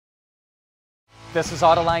This is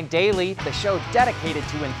Autoline Daily, the show dedicated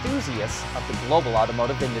to enthusiasts of the global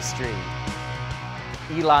automotive industry.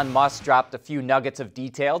 Elon Musk dropped a few nuggets of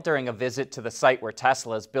detail during a visit to the site where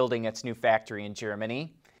Tesla is building its new factory in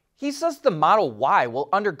Germany. He says the Model Y will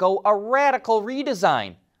undergo a radical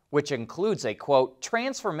redesign, which includes a, quote,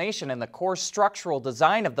 transformation in the core structural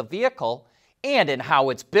design of the vehicle and in how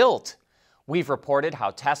it's built. We've reported how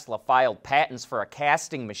Tesla filed patents for a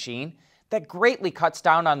casting machine that greatly cuts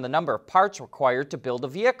down on the number of parts required to build a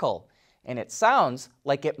vehicle, and it sounds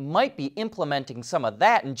like it might be implementing some of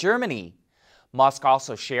that in Germany. Musk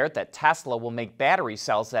also shared that Tesla will make battery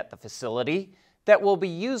cells at the facility that will be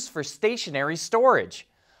used for stationary storage,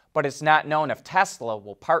 but it's not known if Tesla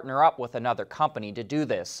will partner up with another company to do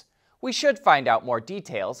this. We should find out more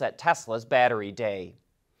details at Tesla's Battery Day.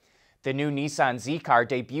 The new Nissan Z-Car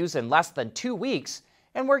debuts in less than 2 weeks,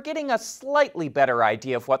 and we're getting a slightly better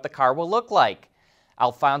idea of what the car will look like.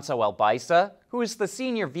 Alfonso Elbaisa, who is the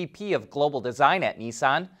Senior VP of Global Design at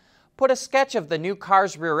Nissan, put a sketch of the new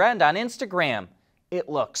car's rear end on Instagram. It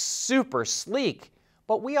looks super sleek,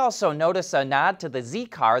 but we also notice a nod to the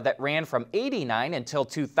Z-Car that ran from '89 until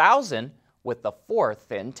 2000 with the 4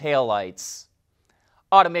 thin taillights.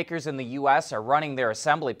 Automakers in the US are running their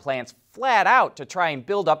assembly plants flat out to try and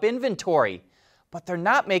build up inventory, but they're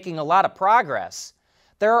not making a lot of progress.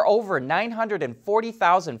 There are over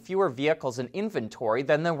 940,000 fewer vehicles in inventory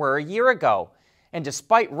than there were a year ago, and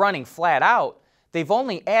despite running flat out, they've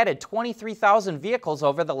only added 23,000 vehicles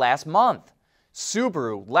over the last month.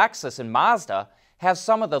 Subaru, Lexus, and Mazda have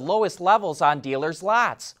some of the lowest levels on dealers'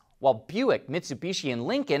 lots, while Buick, Mitsubishi, and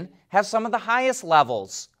Lincoln have some of the highest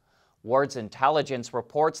levels. Ward's Intelligence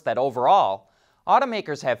reports that overall,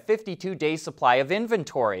 automakers have 52 days supply of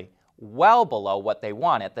inventory, well below what they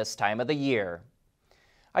want at this time of the year.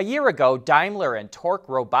 A year ago, Daimler and Torc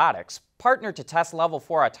Robotics partnered to test Level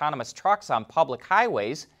 4 autonomous trucks on public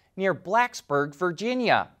highways near Blacksburg,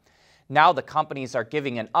 Virginia. Now the companies are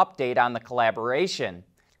giving an update on the collaboration.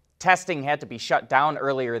 Testing had to be shut down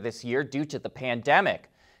earlier this year due to the pandemic,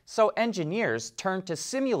 so engineers turned to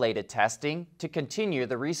simulated testing to continue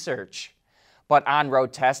the research. But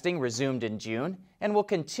on-road testing resumed in June and will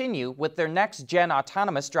continue with their next-gen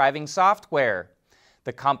autonomous driving software.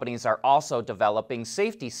 The companies are also developing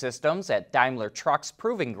safety systems at Daimler Truck's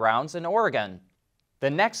proving grounds in Oregon. The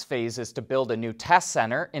next phase is to build a new test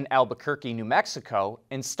center in Albuquerque, New Mexico,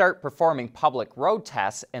 and start performing public road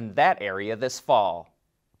tests in that area this fall.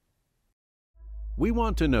 We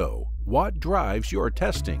want to know what drives your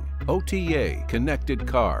testing. OTA, connected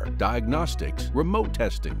car, diagnostics, remote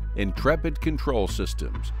testing. Intrepid Control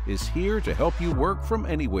Systems is here to help you work from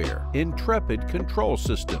anywhere. Intrepid Control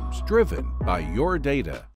Systems, driven by your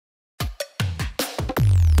data.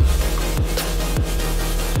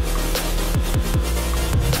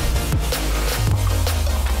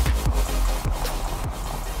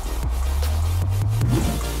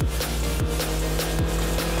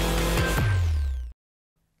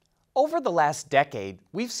 Over the last decade,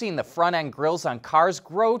 we've seen the front-end grills on cars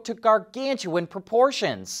grow to gargantuan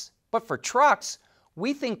proportions. But for trucks,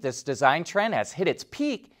 we think this design trend has hit its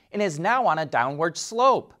peak and is now on a downward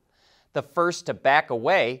slope. The first to back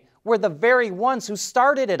away were the very ones who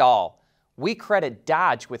started it all. We credit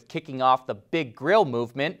Dodge with kicking off the big grill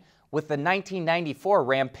movement with the 1994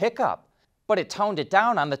 Ram pickup, but it toned it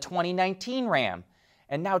down on the 2019 Ram.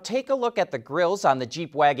 And now take a look at the grills on the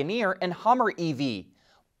Jeep Wagoneer and Hummer EV.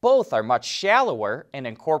 Both are much shallower and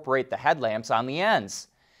incorporate the headlamps on the ends.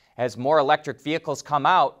 As more electric vehicles come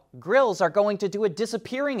out, grills are going to do a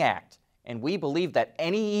disappearing act, and we believe that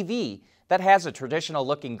any EV that has a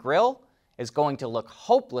traditional-looking grill is going to look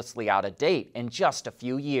hopelessly out of date in just a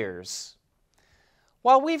few years.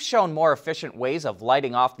 While we've shown more efficient ways of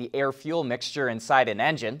lighting off the air-fuel mixture inside an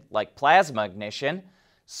engine, like plasma ignition,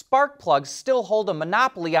 spark plugs still hold a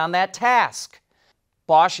monopoly on that task.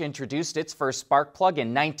 Bosch introduced its first spark plug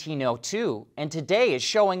in 1902 and today is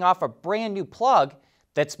showing off a brand new plug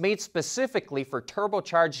that's made specifically for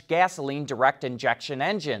turbocharged gasoline direct injection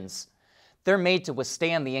engines. They're made to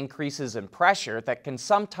withstand the increases in pressure that can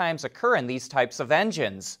sometimes occur in these types of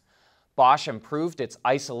engines. Bosch improved its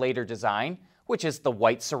isolator design, which is the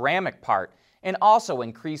white ceramic part, and also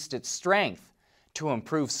increased its strength. To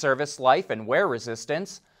improve service life and wear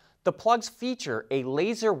resistance, the plugs feature a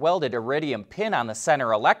laser-welded iridium pin on the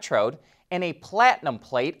center electrode and a platinum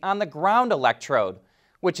plate on the ground electrode,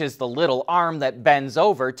 which is the little arm that bends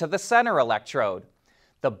over to the center electrode.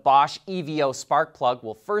 The Bosch EVO spark plug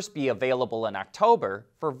will first be available in October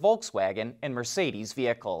for Volkswagen and Mercedes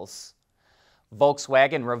vehicles.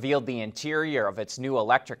 Volkswagen revealed the interior of its new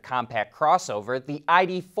electric compact crossover, the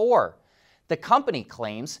ID.4. The company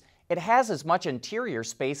claims it has as much interior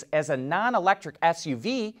space as a non-electric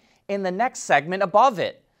SUV in the next segment above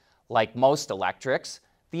it. Like most electrics,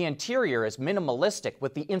 the interior is minimalistic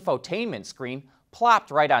with the infotainment screen plopped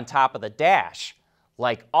right on top of the dash.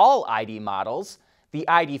 Like all ID models, the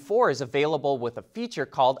ID4 is available with a feature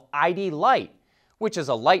called ID Light, which is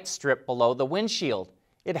a light strip below the windshield.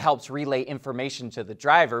 It helps relay information to the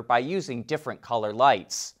driver by using different color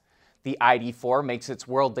lights. The ID4 makes its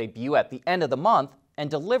world debut at the end of the month, and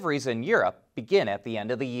deliveries in Europe begin at the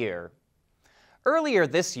end of the year. Earlier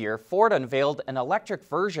this year, Ford unveiled an electric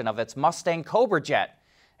version of its Mustang Cobra jet,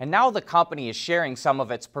 and now the company is sharing some of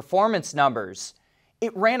its performance numbers.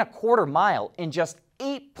 It ran a quarter mile in just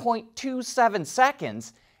 8.27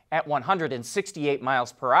 seconds at 168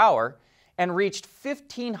 miles per hour and reached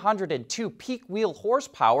 1,502 peak wheel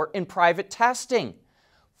horsepower in private testing.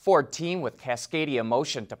 Ford teamed with Cascadia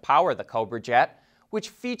Motion to power the Cobra jet, which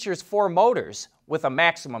features 4 motors with a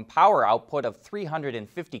maximum power output of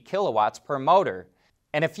 350 kilowatts per motor.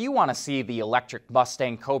 And if you want to see the electric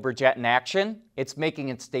Mustang Cobra jet in action, it's making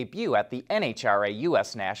its debut at the NHRA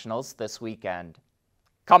US Nationals this weekend.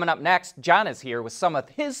 Coming up next, John is here with some of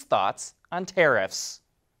his thoughts on tariffs.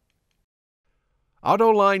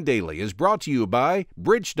 Autoline Daily is brought to you by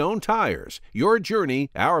Bridgestone Tires, your journey,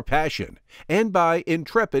 our passion, and by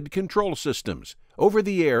Intrepid Control Systems,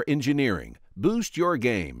 over-the-air engineering. Boost your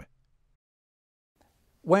game.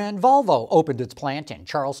 When Volvo opened its plant in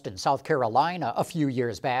Charleston, South Carolina a few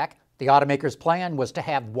years back, the automaker's plan was to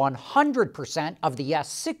have 100% of the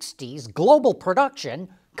S60's global production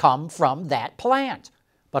come from that plant.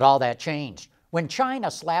 But all that changed when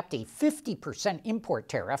China slapped a 50% import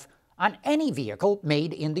tariff on any vehicle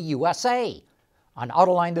made in the USA. On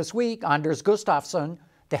Autoline this week, Anders Gustafsson,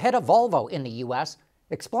 the head of Volvo in the US,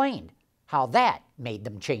 explained how that made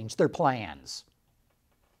them change their plans.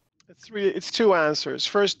 It's 2 answers.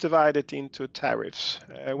 First, divide it into tariffs.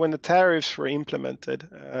 When the tariffs were implemented,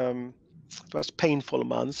 it was painful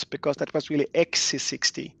months because that was really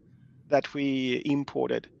XC60 that we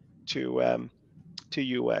imported to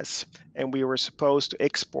US, and we were supposed to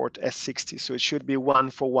export S60, so it should be 1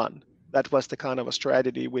 for 1. That was the kind of a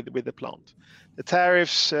strategy with the plant. The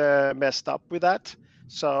tariffs messed up with that,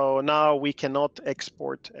 so now we cannot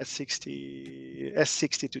export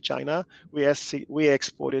S60 to China. We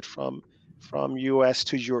export it from US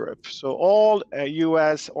to Europe. So all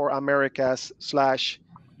US or Americas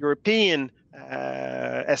 / European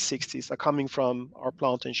S60s are coming from our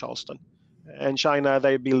plant in Charleston. And China,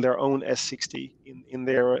 they build their own S60 in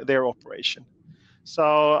their operation.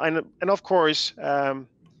 So, and of course,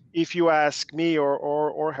 if you ask me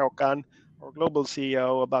or Håkan, our global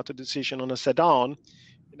CEO, about the decision on a sedan,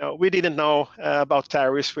 we didn't know about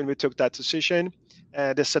tariffs when we took that decision.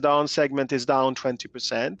 The sedan segment is down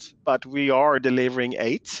 20%, but we are delivering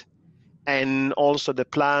 8. And also the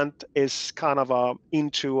plant is kind of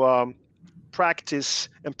into practice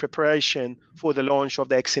and preparation for the launch of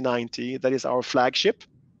the XC90. That is our flagship.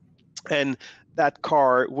 And that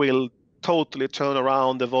car will totally turn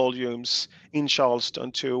around the volumes in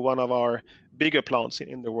Charleston to one of our bigger plants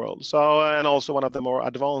in the world. So, and also one of the more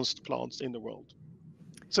advanced plants in the world.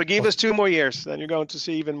 So give us 2 more years, then you're going to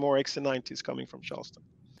see even more XC90s coming from Charleston.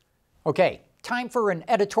 Okay, time for an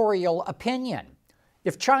editorial opinion.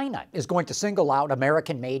 If China is going to single out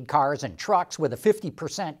American-made cars and trucks with a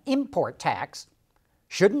 50% import tax,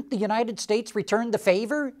 shouldn't the United States return the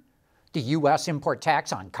favor? The U.S. import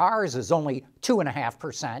tax on cars is only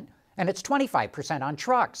 2.5%, and it's 25% on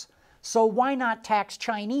trucks. So why not tax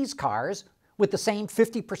Chinese cars with the same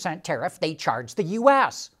 50% tariff they charge the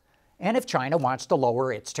U.S.? And if China wants to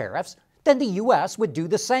lower its tariffs, then the U.S. would do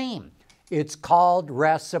the same. It's called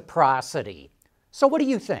reciprocity. So what do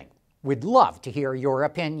you think? We'd love to hear your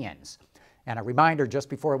opinions. And a reminder just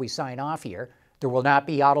before we sign off here, there will not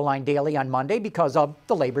be Autoline Daily on Monday because of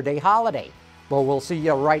the Labor Day holiday. But we'll see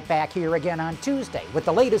you right back here again on Tuesday with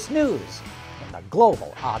the latest news in the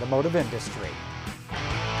global automotive industry.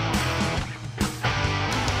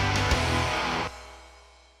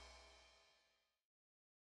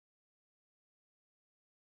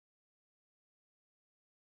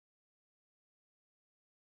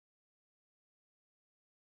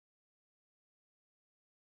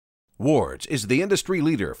 Wards is the industry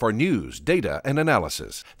leader for news, data, and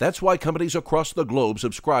analysis. That's why companies across the globe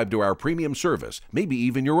subscribe to our premium service, maybe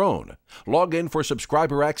even your own. Log in for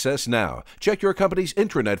subscriber access now. Check your company's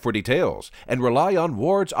intranet for details, and rely on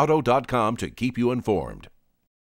wardsauto.com to keep you informed.